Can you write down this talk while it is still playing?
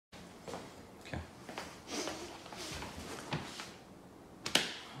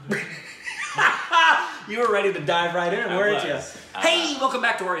You were ready to dive right in, weren't you? Hey, welcome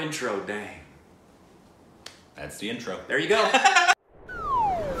back to our intro. Dang. That's the intro. There you go.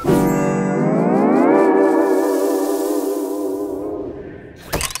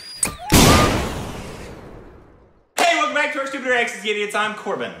 Hey, welcome back to our Stupid Reactions, the Idiots. I'm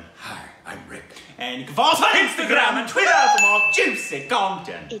Corbin. Hi, I'm Rick. And you can follow us on Instagram and Twitter for more juicy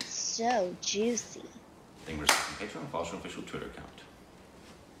content. It's so juicy. Thank you for subscribing to Patreon. Follow our official Twitter account.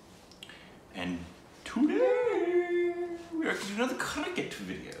 And today, we are going to do another cricket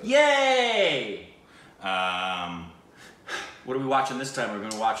video. Yay! What are we watching this time? We're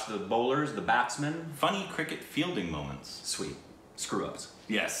going to watch the bowlers, the batsmen. Funny cricket fielding moments. Sweet. Screw-ups.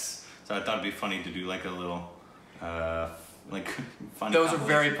 Yes. So I thought it'd be funny to do like a little, funny. Those are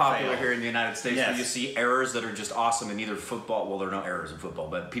very compilation popular fail. here in the United States. Yes. Where you see errors that are just awesome in either football. Well, there are no errors in football,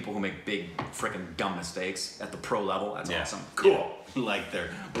 but people who make big, freaking dumb mistakes at the pro level. That's Yeah. awesome. Cool.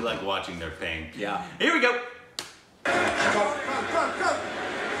 Yeah. We like watching their pain. Yeah. Here we go.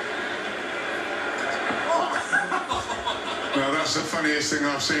 Well, that's the funniest thing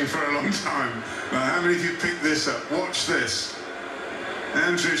I've seen for a long time. Now, how many of you picked this up? Watch this.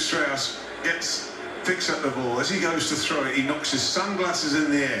 Andrew Strauss picks up the ball. As he goes to throw it, he knocks his sunglasses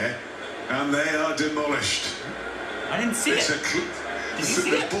in the air, and they are demolished. I didn't see it. Did you see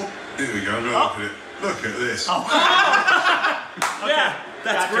it? Here we go. Look at it. Look at this. Oh. Okay. Yeah,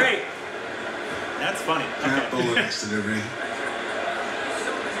 that's Gotcha. great. That's funny. That ball the next delivery.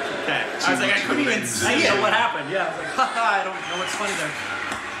 Okay. I was like, I couldn't even I see didn't it. know what happened. Yeah, I was like, haha, I don't know what's funny there.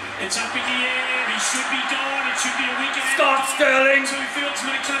 It's up in the air, he should be gone, it should be a wicket. Scott Sterling! Two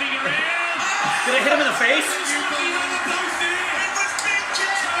fieldsmen are coming around. Did I hit him in the face?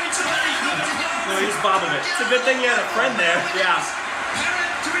 No, he just bobbled it. It's a good thing you had a friend there. Yeah.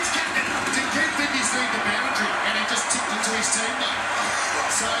 To his captain. Didn't think he's lead the boundary, and he just tipped it to his teammate.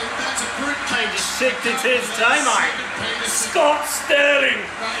 So that's a brute He catch. just tipped it to his teammate. Scott Sterling!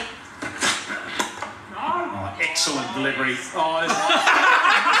 Excellent delivery. Oh,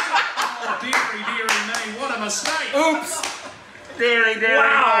 dearie me, what a mistake. Oops! Dearie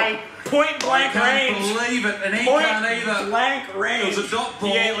Wow! Point blank I can't range. believe it, and he Point can't either. blank range. It was a dot ball.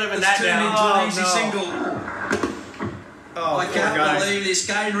 He ain't living that's that turned down. into Oh, an easy no. single. Oh, I poor can't guy. believe this,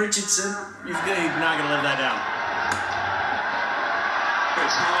 Kane Richardson. He's not gonna live that down.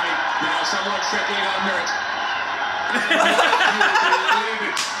 It's high. Now someone's settling under it.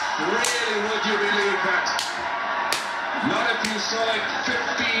 Really, would you believe that? Not if you saw it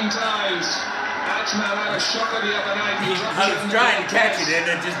 15 times. Batsman had a shocker the other night. He dropped I it was in the trying to ball. catch it and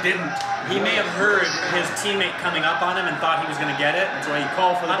it just didn't. He may have heard his teammate coming up on him and thought he was going to get it. That's why you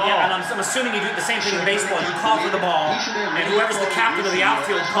call for the ball. Yeah, and I'm assuming you do the same thing in baseball. You call for the ball, and whoever's the captain of the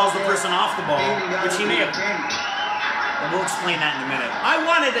outfield calls the person off the ball, which he may have. And we'll explain that in a minute. I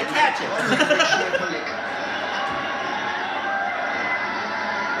wanted to catch it.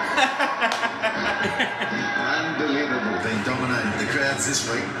 Unbelievable. Been dominating the crowds this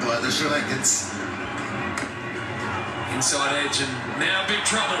week by the Sri Lankans. Inside edge and now big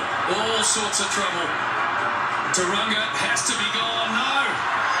trouble. All sorts of trouble. Turunga has to be gone. No.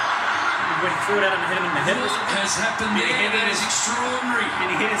 He went through it at him and hit him in the hip. What has happened Did he there? hit That his- is extraordinary. Did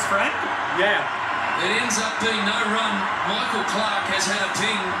he hit his friend? Yeah. It ends up being no run. Michael Clark has had a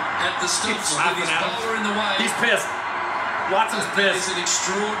ping at the stumps with his laughing at him. bowler in the way. He's pissed. Watson's That is pissed. an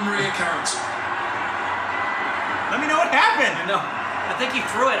extraordinary occurrence. Let me know what happened. I know. I think he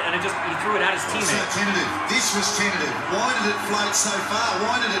threw it, and he threw it at his So teammate. tentative. This was tentative. Why did it float so far?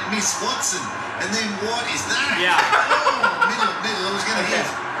 Why did it miss Watson? And then what is that? Yeah. Oh, middle. It was going to hit.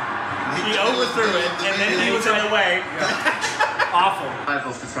 He overthrew it and then he was in the way. Awful. Five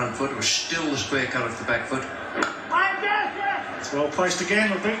off the front foot, it was still the square cut off the back foot. It's well placed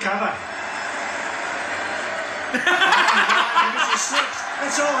again with big cover.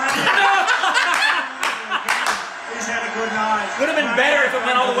 That's all happening. He's had a good night. Would have been better if it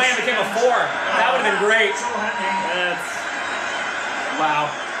went all the way and became a 4. That would have been great. It's all happening. Wow.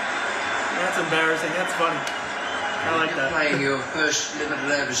 That's embarrassing. That's funny. I like You're that. playing your first limited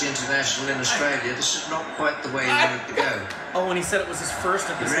overs international in Australia. This is not quite the way you want it to go. Oh, when he said it was his first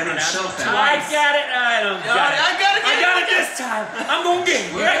at He this ran international. himself out. I got it. I don't got it. I gotta get I got it this time. I'm gonna get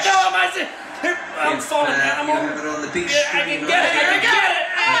it. Here I go. I'm falling down. I'm You on. have it on the big Yeah, I screen. can get it. I can get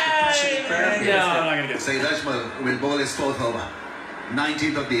it. Yeah. No, I'm not gonna get it. Saeed Ajmal will bowl his fourth over.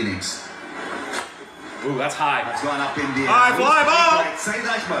 19th of the innings. Ooh, that's high. That's gone up in the air. High fly ball. Saeed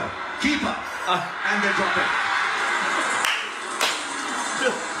Ajmal, keeper. And they drop it.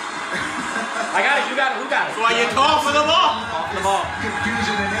 I got it. You got it. Who got it? That's why you call for the ball. Off the ball.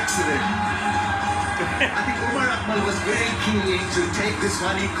 Confusion and accident. I think Umar Akmal was very keen to take this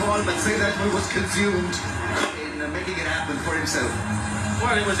one. He called, but say that one was consumed in making it happen for himself.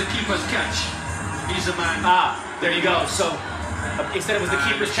 Well, it was a keeper's catch. He's a man. There you go. So he said it was the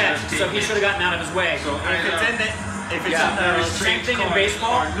keeper's catch, so he should have gotten out of his way. So If it's same thing in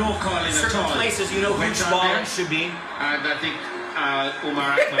baseball, no calling certain at all. places you know whose ball it should be. And I think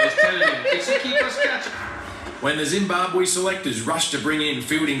Umar Akmal is telling him it's a keeper's catch. When the Zimbabwe selectors rushed to bring in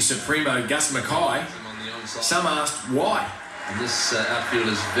fielding supremo Gus Mackay, some asked why. And this outfield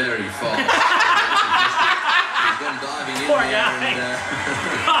is very fast. He's gone diving in Poor there. guy.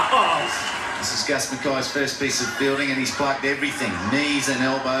 This is Gus Mackay's first piece of fielding, and he's plugged everything. Knees and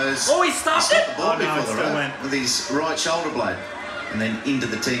elbows. Oh, he stopped it? The ball Oh, no, it before the still row went. with his right shoulder blade. And then into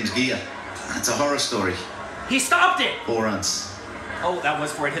the team's gear. That's a horror story. He stopped it. 4 runs. Oh, that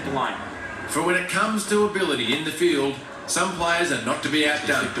was for it hit the line. For when it comes to ability in the field, some players are not to be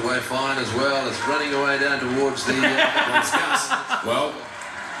outdone. Flicked away fine as well. It's running away down towards the... That's Gus. Well,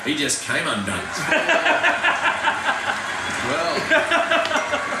 he just came undone. Well,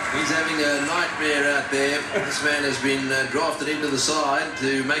 he's having a nightmare out there. This man has been drafted into the side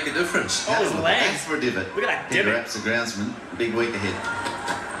to make a difference. Oh, his legs. Thanks for a divot. Look at that He divot. grabs the groundsman. Big week ahead.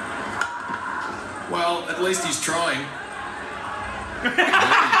 Well, at least he's trying.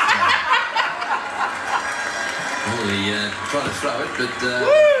 Well, he tried to throw it, but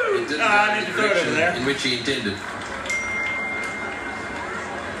it didn't I go need in to the throw it over direction there. in which he intended.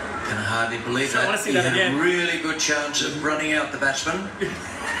 Can hardly believe I wanna that. see He that had again. a really good chance of running out the batsman.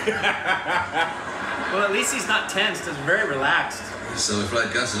 Well, at least he's not tensed. He's very relaxed. So I'm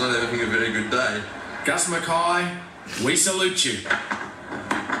afraid Gus is not having a very good day. Gus Mackay, we salute you.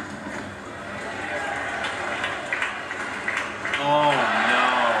 Oh, no.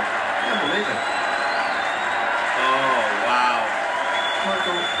 I don't believe it. Oh, wow.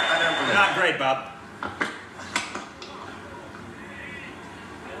 Michael, I don't believe it. Not great, Bob.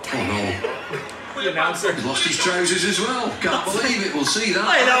 Oh no. The announcer. He's lost his trousers as well. Can't believe it. We'll see that.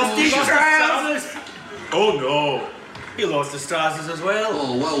 He lost his Oh, trousers. Oh, no. He lost his trousers as well.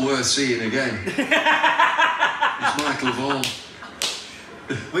 Oh, well worth seeing again. It's Michael Vaughan.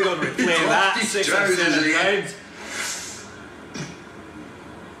 We're going to replay He that lost his 6 or trousers 7 again. times.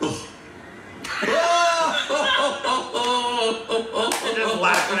 Just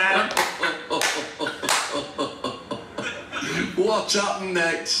laughing at him. What's happened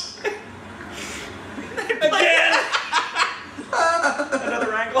next? Again!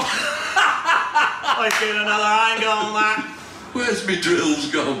 Another angle. Let's get another angle on that. Where's me drills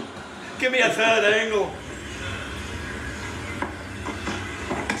gone? Give me a third angle.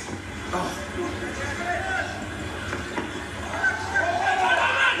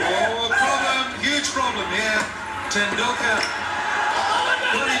 Oh, problem. Huge problem here. Tendulkar.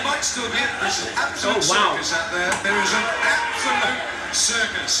 Well, he might still be it. There's an absolute circus out there. There is an absolute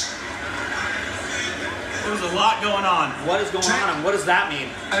circus. There's a lot going on. What is going on and what does that mean?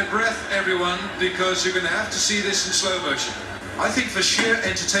 A breath, everyone, because you're going to have to see this in slow motion. I think for sheer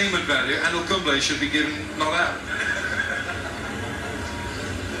entertainment value, Anil Kumble should be given not out.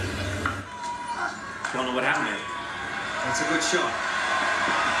 Don't know what happened here. That's a good shot.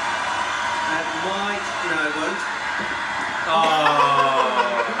 That might... No, it won't.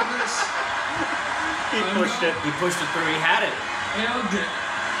 Oh. Goodness. He pushed it. He pushed it through. He had it. Held it.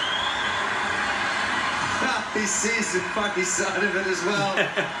 He sees the funny side of it as well.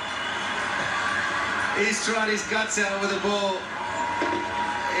 He's tried his guts out with the ball.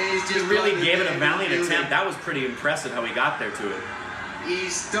 He's just He really blundered gave it there a in valiant fielding. attempt. That was pretty impressive how he got there to it.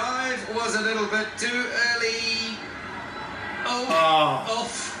 His dive was a little bit too early. Oh.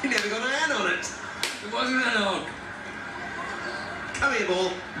 Off. He never got a hand on it. It wasn't an hog. Come here,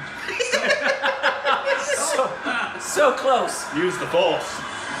 ball. So close. Use the force.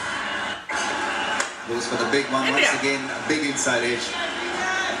 Goes for the big one India. once again. A big inside edge.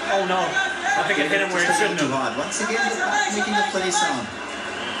 Oh no. I think it hit him where it Just a shouldn't little too have. hard. Once again, making the play sound.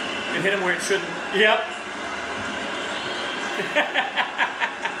 It hit him where it shouldn't. Yep.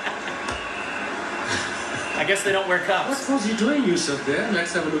 I guess they don't wear cups. What was he doing, Yusuf, there?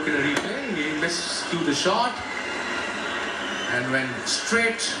 Let's have a look at a replay. He missed through the shot and went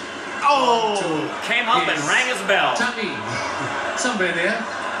straight Oh! to Came up and his rang his bell. tummy. Somewhere there.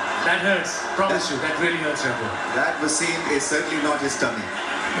 That hurts. Promise you, that really hurts, Rambo. That Wasim is certainly not his tummy.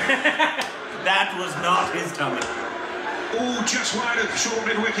 That was not his tummy. Oh, just wide of short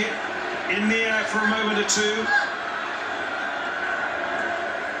mid wicket. In the air for a moment or two.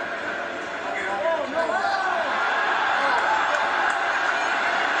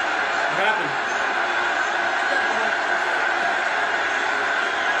 What happened?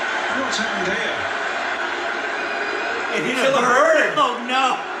 What's happened here? And he killed a bird. Oh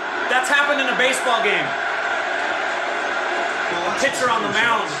no. That's happened in a baseball game. A pitcher on the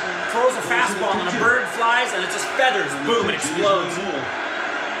mound throws a fastball and a bird flies and it just feathers. Boom, it explodes.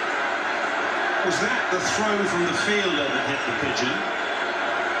 Was that the throw from the fielder that hit the pigeon?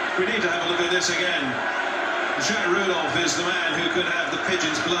 We need to have a look at this again. Jack Rudolph is the man who could have the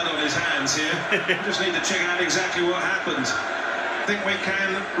pigeon's blood on his hands here. We just need to check out exactly what happened. I think we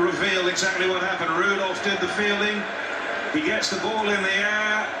can reveal exactly what happened. Rudolph did the fielding. He gets the ball in the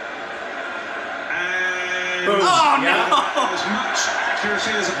air. And boom. Oh, no. As much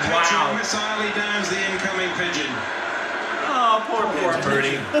accuracy as a pitcher missile, he downs the incoming pigeon. Oh, poor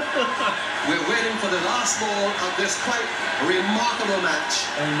birdie. We're waiting for the last ball of this quite remarkable match.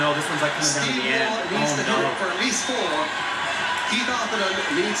 Oh no, this one's like coming down to the end. Steve Moore needs to hit it for at least 4. Keith Arthurton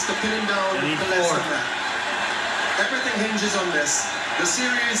needs to pin him down for less than that. Everything hinges on this. The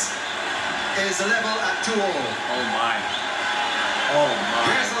series is level at 2-all. Oh my. Oh my.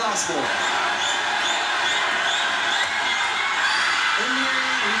 Here's the last ball. In the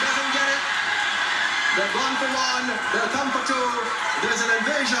air, he doesn't get it. They're gone for 1, they'll come for 2. There's an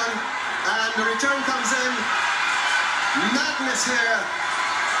invasion, and the return comes in. Madness here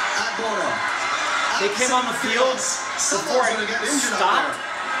at Border. They came on the field before it stopped.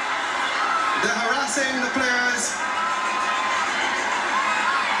 They're harassing the players.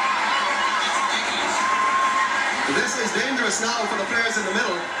 This is dangerous now for the players in the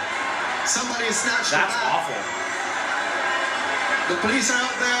middle. Somebody snatched That's the bat. awful. The police are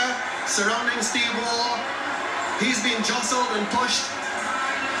out there surrounding Steve Moore. He's being jostled and pushed.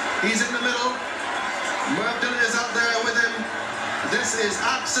 He's in the middle. Merv Dillon is out there with him. This is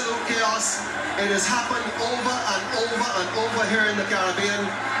absolute chaos. It has happened over and over and over here in the Caribbean.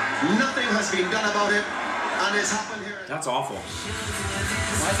 Nothing has been done about it, and it's happened here. That's awful.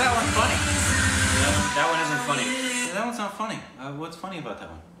 Why is that one funny? That one isn't funny. Yeah, that one's not funny. What's funny about that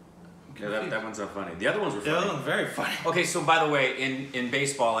one? Yeah, that one's not funny. The other ones were funny. The other one's very funny. Okay, so by the way, in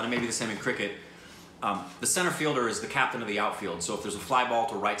baseball, and it may be the same in cricket, the center fielder is the captain of the outfield. So if there's a fly ball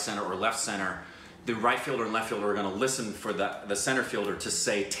to right center or left center, the right fielder and left fielder are going to listen for the center fielder to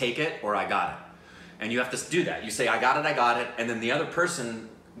say, take it or I got it. And you have to do that. You say, I got it, and then the other person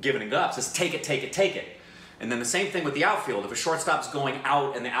giving it up says, take it, take it, take it. And then the same thing with the outfield. If a shortstop's going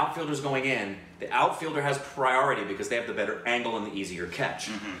out and the outfielder's going in, the outfielder has priority because they have the better angle and the easier catch.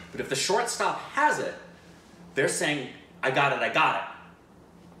 Mm-hmm. But if the shortstop has it, they're saying, I got it, I got it.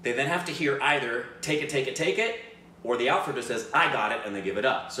 They then have to hear either take it, take it, take it, or the outfielder says, I got it, and they give it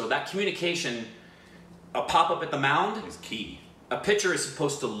up. So that communication, a pop-up at the mound is key. A pitcher is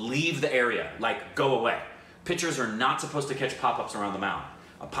supposed to leave the area, like go away. Pitchers are not supposed to catch pop-ups around the mound.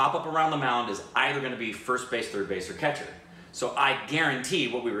 A pop-up around the mound is either going to be first base, third base, or catcher. So I guarantee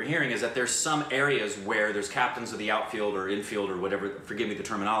what we were hearing is that there's some areas where there's captains of the outfield or infield or whatever, forgive me the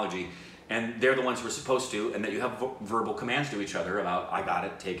terminology, and they're the ones who are supposed to, and that you have verbal commands to each other about, I got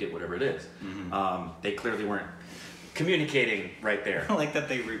it, take it, whatever it is. Mm-hmm. They clearly weren't communicating right there. I like that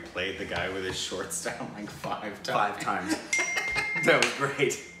they replayed the guy with his shorts down like 5 times. 5 times. That was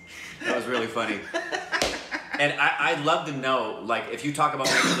great. That was really funny. And I'd love to know, like, if you talk about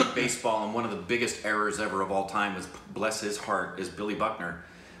Major League Baseball, and one of the biggest errors ever of all time was, bless his heart, is Billy Buckner,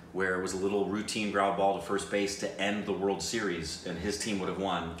 where it was a little routine ground ball to first base to end the World Series, and his team would have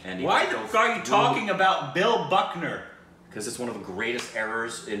won. And he Why the fuck are you talking about Bill Buckner? Because it's one of the greatest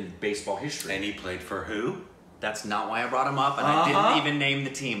errors in baseball history. And he played for who? That's not why I brought him up, and I didn't even name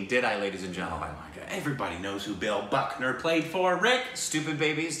the team, did I, ladies and gentlemen? Oh my God. Everybody knows who Bill Buckner played for, Rick. Stupid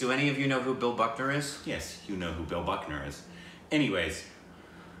babies, do any of you know who Bill Buckner is? Yes, you know who Bill Buckner is. Anyways,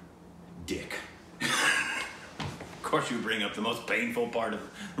 Dick. Of course you bring up the most painful part of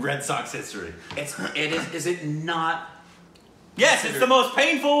Red Sox history. Is it not? Yes, it's the most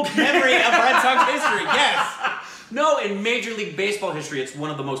painful memory of Red Sox history, yes. No, in Major League Baseball history, it's one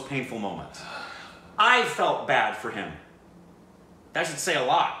of the most painful moments. I felt bad for him. That should say a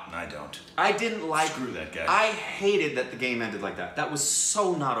lot. I don't. I didn't like... Screw that guy. I hated that the game ended like that. That was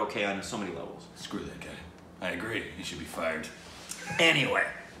so not okay on so many levels. Screw that guy. I agree. He should be fired. Anyway.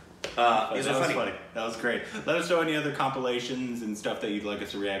 That was funny. That was great. Let us know any other compilations and stuff that you'd like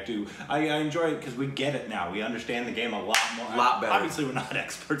us to react to. I enjoy it because we get it now. We understand the game a lot more. A lot better. Obviously, we're not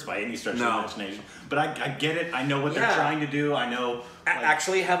experts by any stretch of the imagination, but I get it. I know what they're trying to do. I know.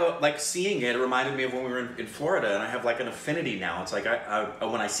 Actually, seeing it reminded me of when we were in Florida, and I have like an affinity now. It's like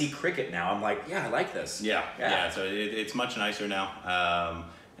when I see cricket now, I'm like, yeah, I like this. Yeah. So it's much nicer now,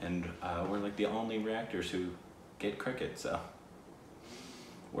 and we're like the only reactors who get cricket. So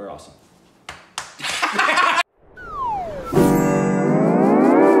we're awesome.